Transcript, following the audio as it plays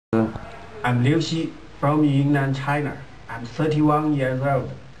I'm Liu Xi from Yunnan, China. I'm 31 years old.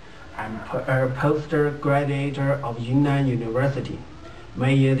 I'm a postgraduate of Yunnan University,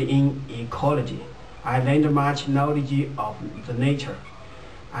 majored in ecology. I learned much knowledge of the nature.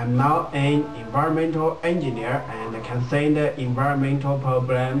 I'm now an environmental engineer and concerned environmental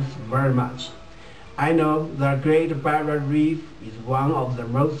problems very much. I know the Great Barrier Reef is one of the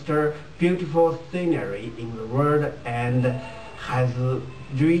most beautiful scenery in the world and has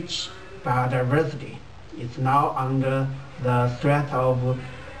rich biodiversity. It's now under the threat of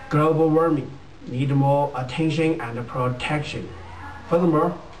global warming, need more attention and protection.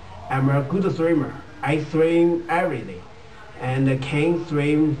 Furthermore, I'm a good swimmer. I swim every day and can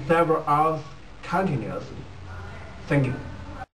swim several hours continuously. Thank you.